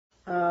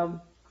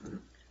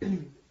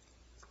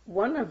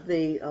One of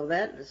the,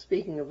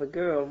 speaking of a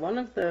girl, one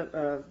of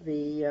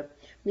the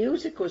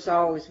music was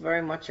always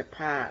very much a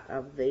part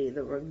of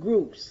there were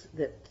groups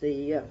that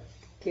the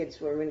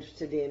kids were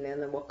interested in,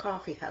 and there were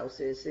coffee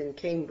houses in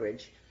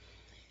Cambridge.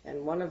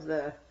 And one of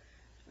the,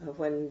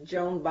 when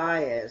Joan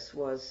Baez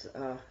was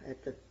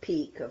at the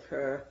peak of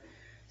her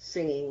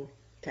singing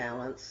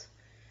talents,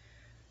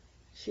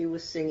 she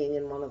was singing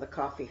in one of the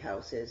coffee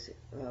houses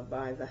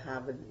by the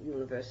Harvard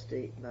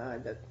University, by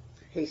the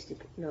Hasty,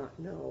 by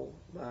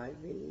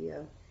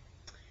the,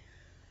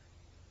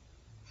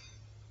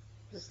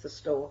 what's the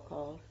store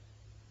called?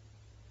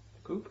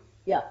 Coop?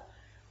 Yeah,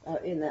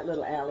 in that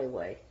little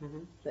alleyway.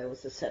 Mm-hmm. There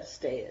was a set of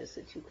stairs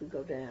that you could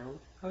go down.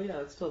 Oh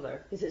yeah, it's still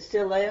there. Is it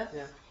still there?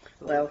 Yeah.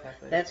 Well,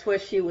 that's where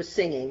she was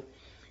singing,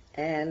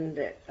 and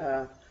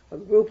a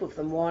group of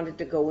them wanted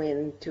to go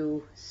in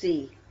to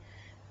see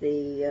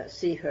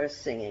her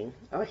singing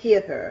or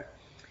hear her,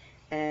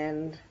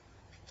 and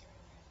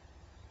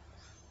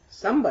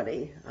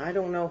somebody, I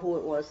don't know who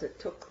it was that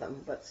took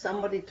them, but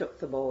somebody took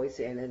the boys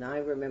in, and I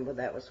remember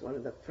that was one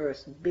of the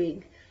first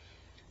big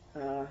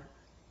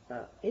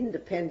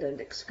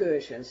independent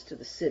excursions to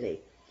the city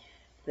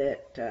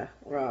that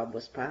Rob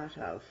was part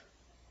of.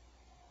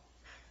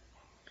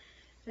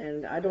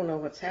 And I don't know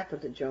what's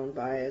happened to Joan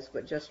Baez,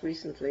 but just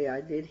recently I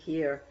did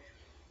hear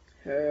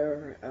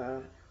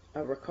her,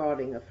 a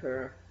recording of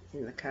her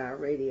in the car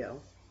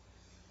radio.